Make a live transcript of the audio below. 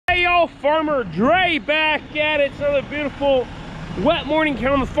y'all, Farmer Dre back at it. It's another beautiful wet morning here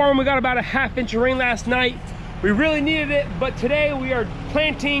on the farm. We got about a half-inch of rain last night. We really needed it, but today we are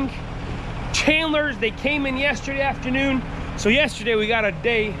planting Chandlers. They came in yesterday afternoon. So yesterday we got a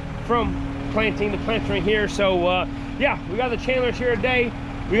day from planting the plants right here. So yeah, we got the Chandlers here today.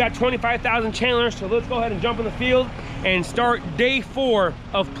 We got 25,000 Chandlers. So let's go ahead and jump in the field and start day 4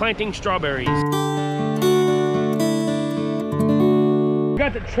 of planting strawberries.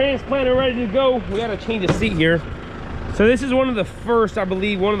 Got the transplanter ready to go. We got to change the seat here. So this is one of the first, I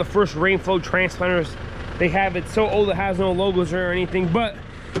believe, one of the first Rainflow transplanters they have. It's so old it has no logos or anything, but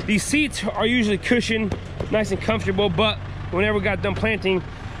these seats are usually cushioned, nice and comfortable. But whenever we got done planting,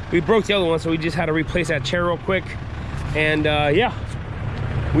 we broke the other one, so we just had to replace that chair real quick. And yeah,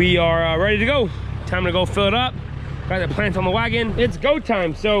 we are ready to go. Time to go fill it up. Got the plants on the wagon. It's go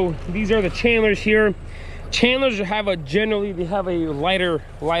time. So these are the Chandlers here. Chandlers have a they have a lighter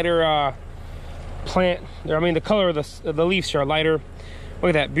plant. I mean, the color of the leaves are lighter. Look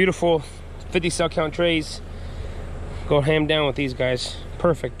at that, beautiful 50 cell count trays. Go ham down with these guys.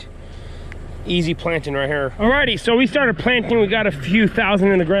 Perfect. Easy planting right here. Alrighty, so we started planting. We got a few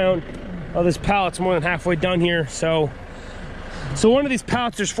thousand in the ground. Oh, this pallet's more than halfway done here. So one of these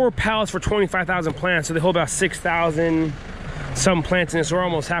pallets, there's 4 pallets for 25,000 plants. So they hold about 6,000 some plants in this. We're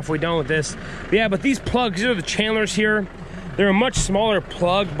almost halfway done with this. But yeah, but these plugs, these are the Chandlers here. They're a much smaller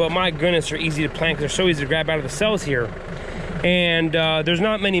plug, but my goodness, they're easy to plant because they're so easy to grab out of the cells here. And there's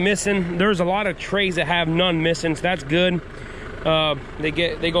not many missing. There's a lot of trays that have none missing, so that's good.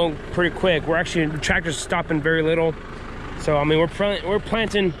 They go pretty quick. The tractor's stopping very little. So I mean, we're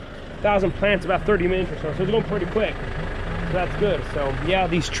planting 1,000 plants about 30 minutes or so. So it's going pretty quick. So that's good. So yeah,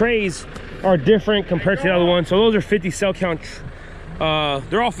 these trays are different compared to the other ones. So those are 50 cell count.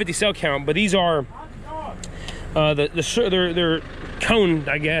 They're all 50 cell count, but these are they're coned,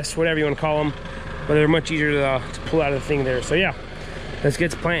 I guess, whatever you want to call them. But they're much easier to pull out of the thing there. So yeah, let's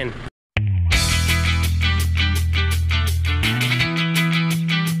get to planting.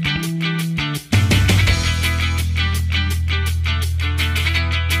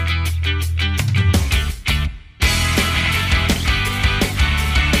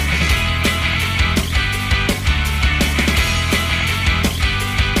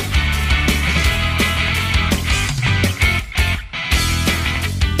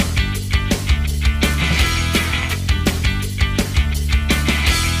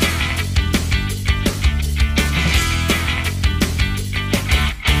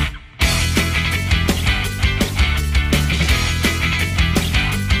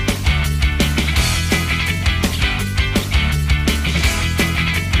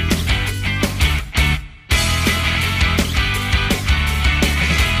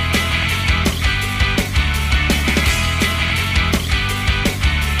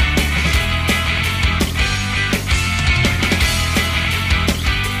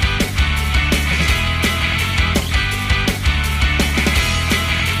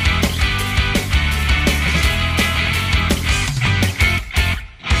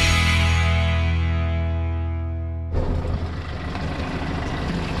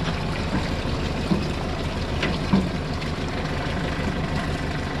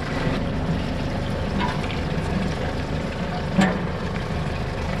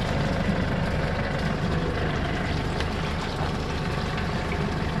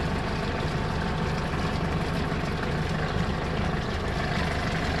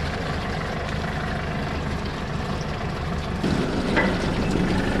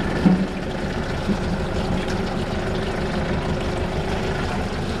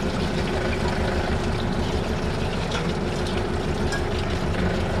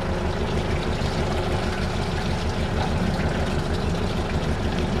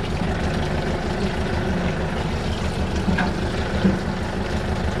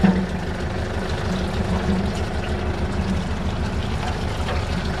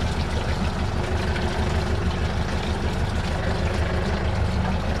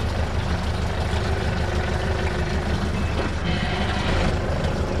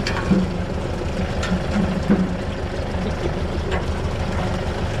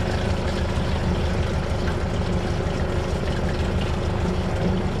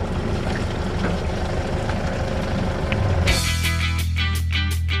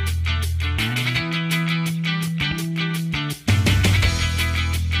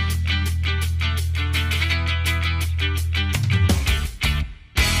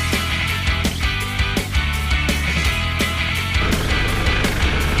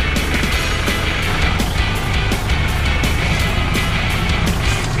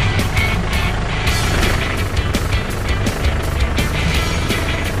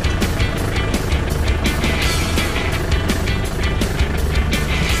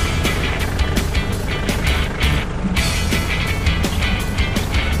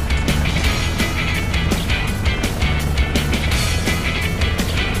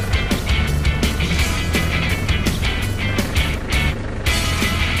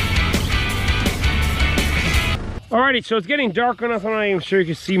 Alrighty, so it's getting dark enough. I'm not even sure you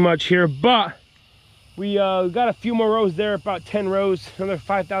can see much here, but we got a few more rows there, about 10 rows, another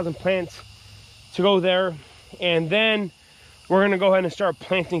 5,000 plants to go there. And then we're gonna go ahead and start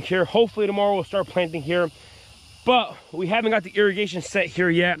planting here. Hopefully tomorrow we'll start planting here, but we haven't got the irrigation set here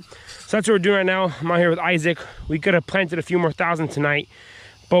yet. So that's what we're doing right now. I'm out here with Isaac. We could have planted a few more thousand tonight,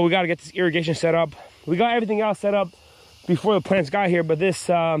 but we got to get this irrigation set up. We got everything else set up before the plants got here, but this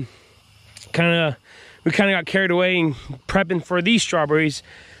we kind of got carried away and prepping for these strawberries.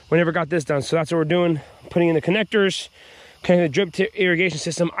 We never got this done, so that's what we're doing. Putting in the connectors, connecting the drip irrigation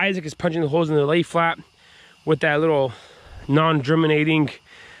system. Isaac is punching the holes in the lay flat with that little non-germinating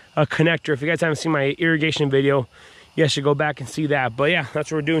connector. If you guys haven't seen my irrigation video, you guys should go back and see that. But yeah,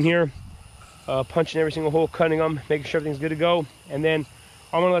 that's what we're doing here. Punching every single hole, cutting them, making sure everything's good to go. And then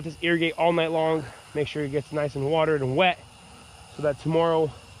I'm gonna let this irrigate all night long, make sure it gets nice and watered and wet, so that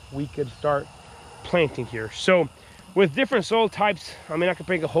tomorrow we could start planting here. So with different soil types, I mean, I could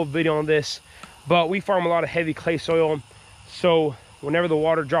make a whole video on this, but we farm a lot of heavy clay soil. So whenever the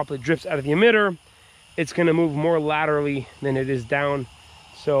water droplet drips out of the emitter, it's gonna move more laterally than it is down.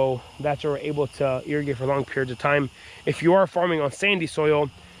 So that's where we're able to irrigate for long periods of time. If you are farming on sandy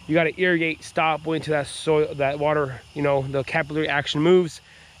soil, you got to irrigate, stop, wait until that soil, that water, you know, the capillary action moves,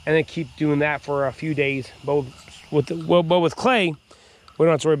 and then keep doing that for a few days. But with clay, we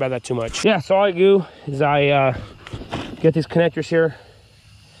don't have to worry about that too much. Yeah, so all I do is I get these connectors here.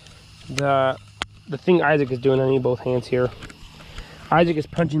 The thing Isaac is doing, I need both hands here. Isaac is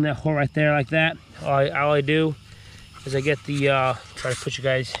punching that hole right there like that. All I do is I get the, try to put you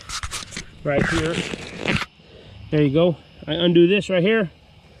guys right here. There you go. I undo this right here,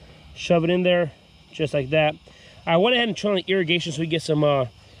 shove it in there, just like that. I went ahead and turned on the irrigation so we get some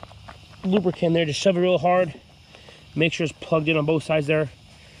lubricant there. Just shove it real hard. Make sure it's plugged in on both sides there.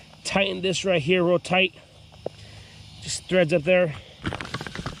 Tighten this right here real tight. Just threads up there.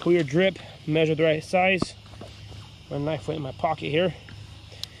 Pull your drip, measure the right size. My knife went in my pocket here.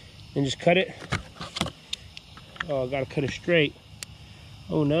 And just cut it. Oh, I gotta cut it straight.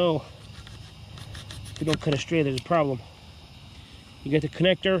 Oh no. If you don't cut it straight, there's a problem. You get the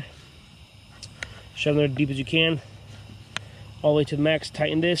connector, shove it there as deep as you can, all the way to the max,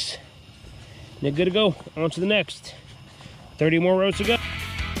 tighten this, and you're good to go. On to the next. 30 more rows to go.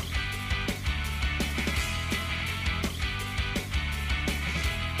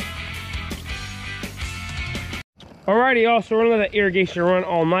 Alrighty, y'all, so we're gonna let that irrigation run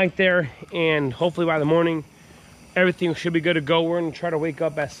all night there, and hopefully by the morning, everything should be good to go. We're gonna try to wake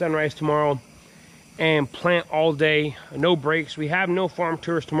up at sunrise tomorrow and plant all day, no breaks. We have no farm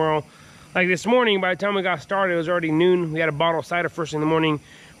tours tomorrow. Like this morning, by the time we got started, it was already noon. We had a bottle of cider first thing in the morning.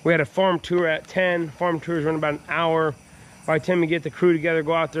 We had a farm tour at 10. Farm tours run about an hour. By the time we get the crew together,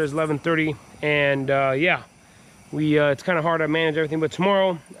 go out there, it's 11:30. And yeah, it's kind of hard to manage everything. But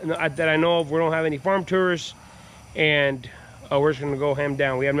tomorrow, that I know of, we don't have any farm tours. And we're just gonna go ham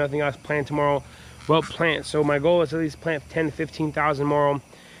down. We have nothing else planned tomorrow. Well, plant. So my goal is to at least plant 10 to 15,000 tomorrow.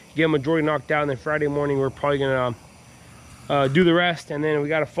 Get a majority knocked out, and then Friday morning we're probably gonna do the rest. And then we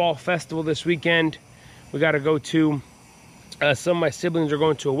got a fall festival this weekend. We got to go to some of my siblings are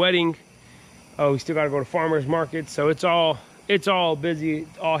going to a wedding. We still got to go to farmers market, so it's all busy,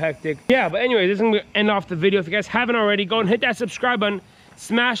 it's all hectic. Yeah, but anyway, this is gonna end off the video. If you guys haven't already, go and hit that subscribe button,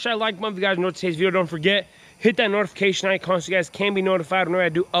 smash that like button if you guys know today's video. Don't forget, hit that notification icon so you guys can be notified whenever I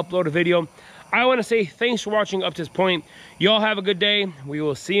do upload a video. I want to say thanks for watching up to this point. Y'all have a good day. We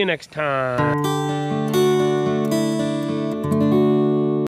will see you next time.